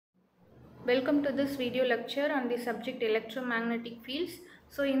Welcome to this video lecture on the subject electromagnetic fields.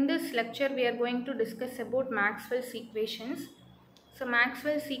 So in this lecture we are going to discuss about Maxwell's equations. So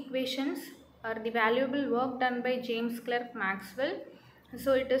Maxwell's equations are the valuable work done by James Clerk Maxwell.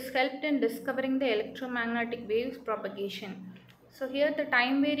 So it has helped in discovering the electromagnetic waves propagation. So here the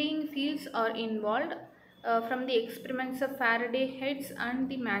time varying fields are involved from the experiments of Faraday heads and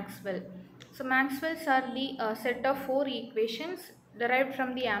the Maxwell. So Maxwell's are the set of four equations derived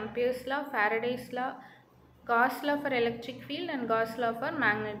from the Ampere's law, Faraday's law, Gauss law for electric field and Gauss law for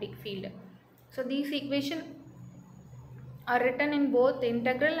magnetic field. So these equations are written in both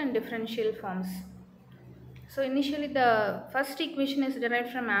integral and differential forms. So initially the first equation is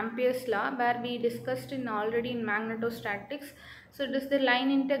derived from Ampere's law, where we discussed in already in magnetostatics. So it is the line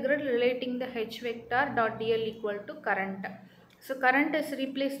integral relating the H vector dot dl equal to current. So current is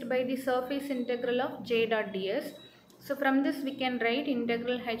replaced by the surface integral of J dot ds. So from this we can write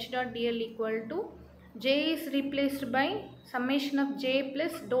integral H dot dl equal to J is replaced by summation of J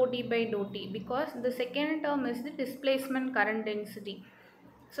plus dou d by dou t, because the second term is the displacement current density.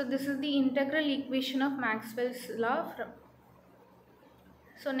 So this is the integral equation of Maxwell's law.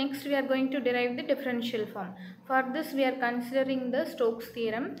 So next we are going to derive the differential form. For this we are considering the Stokes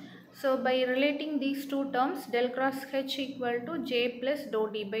theorem. So by relating these two terms, del cross H equal to J plus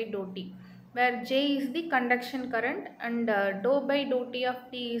dou d by dou t, where J is the conduction current and dou by dou t of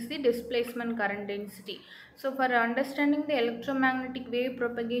t is the displacement current density. So for understanding the electromagnetic wave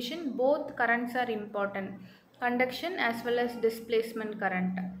propagation, both currents are important, conduction as well as displacement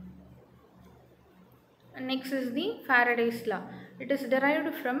current. And next is the Faraday's law. It is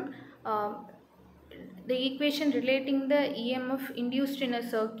derived from the equation relating the EMF induced in a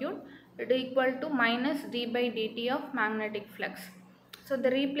circuit. It is equal to minus d by dt of magnetic flux. So the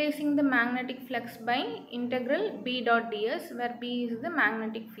replacing the magnetic flux by integral B dot ds, where B is the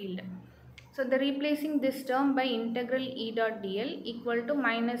magnetic field. So the replacing this term by integral E dot dl equal to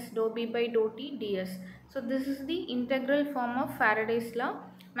minus dou B by dou t ds. So this is the integral form of Faraday's law,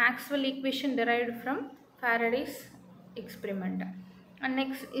 Maxwell equation derived from Faraday's experiment. And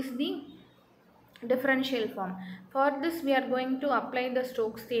next is the differential form. For this we are going to apply the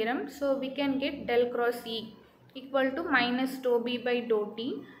Stokes theorem. So we can get del cross E equal to minus dou B by dou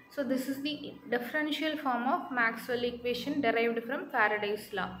t. So this is the differential form of Maxwell equation derived from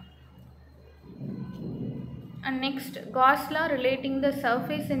Faraday's law. And next, Gauss law relating the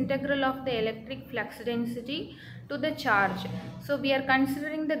surface integral of the electric flux density to the charge. So we are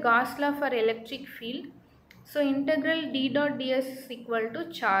considering the Gauss law for electric field. So integral d dot ds is equal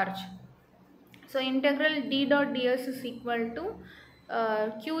to charge. So integral d dot ds is equal to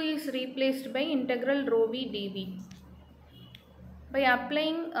q is replaced by integral rho v dv. By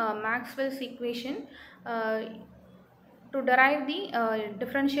applying Maxwell's equation, to derive the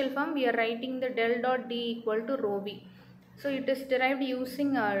differential form, we are writing the del dot d equal to rho v. So it is derived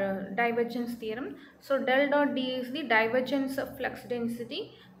using divergence theorem. So del dot d is the divergence of flux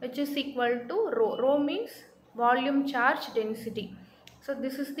density, which is equal to rho. Rho means volume charge density. So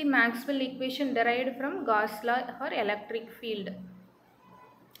this is the Maxwell equation derived from Gauss law for electric field.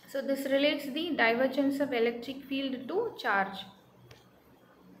 So this relates the divergence of electric field to charge.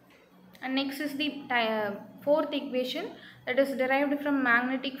 And next is the fourth equation, that is derived from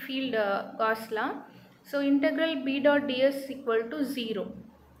magnetic field Gauss law. So integral B dot ds equal to 0.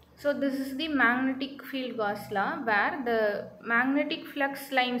 So this is the magnetic field Gauss law, where the magnetic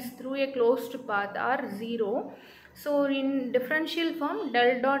flux lines through a closed path are 0. So in differential form,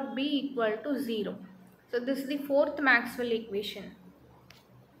 del dot B equal to 0. So this is the fourth Maxwell equation.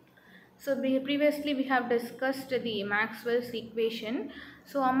 So previously we have discussed the Maxwell's equation.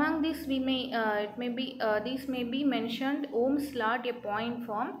 So among these these may be mentioned Ohm's law at a point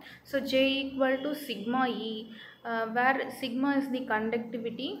form. So J equal to sigma E, where sigma is the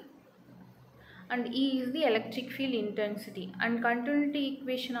conductivity and E is the electric field intensity, and continuity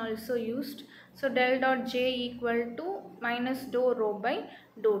equation also used. So del dot J equal to minus dou rho by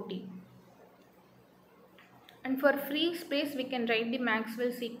dou t. And for free space we can write the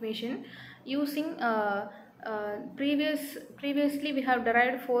Maxwell's equation using previously we have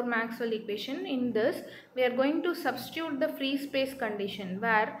derived 4 Maxwell equation. In this we are going to substitute the free space condition,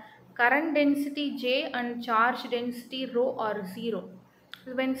 where current density J and charge density rho are 0.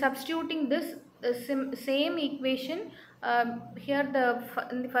 When substituting this, the same equation, here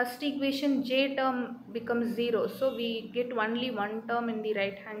in the first equation J term becomes 0, so we get only one term in the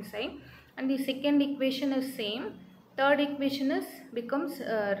right hand side, and the second equation is same. Third equation is becomes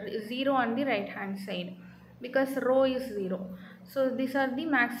 0 on the right hand side, because rho is 0. So these are the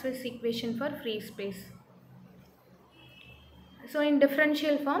Maxwell's equation for free space. So in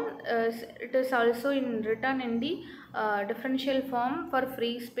differential form, it is also written in the differential form for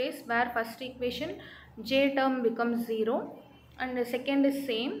free space, where first equation j term becomes 0 and the second is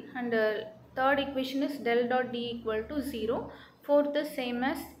same, and third equation is del dot d equal to 0, fourth is same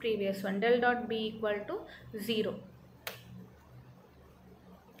as previous one, del dot b equal to 0.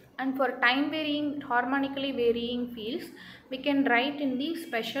 And for time varying, harmonically varying fields, we can write in the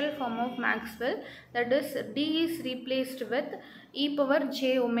special form of Maxwell, that is d is replaced with e power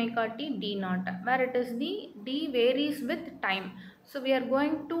j omega t d naught, where it is the d varies with time. So we are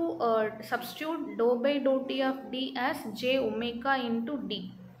going to substitute dou by dou t of d as j omega into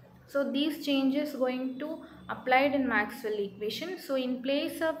d. So these changes going to applied in Maxwell equation. So in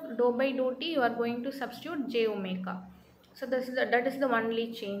place of dou by dou t, you are going to substitute j omega. So that is the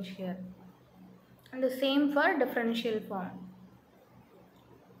only change here. And the same for differential form.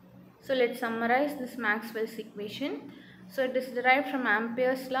 So let's summarize this Maxwell's equation. So it is derived from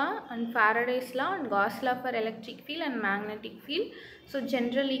Ampere's law and Faraday's law and Gauss law for electric field and magnetic field. So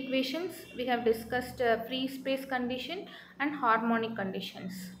general equations, we have discussed free space condition and harmonic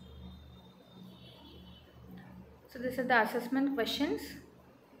conditions. So these are the assessment questions.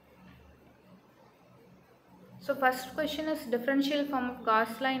 So first question is differential form of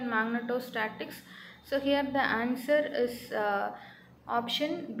Gauss law in magnetostatics. So here the answer is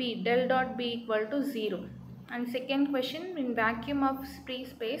option B, del dot B equal to 0. And second question, in vacuum of free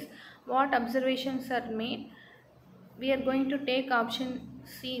space, what observations are made? We are going to take option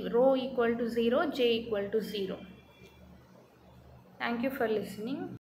C, rho equal to 0, J equal to 0. Thank you for listening.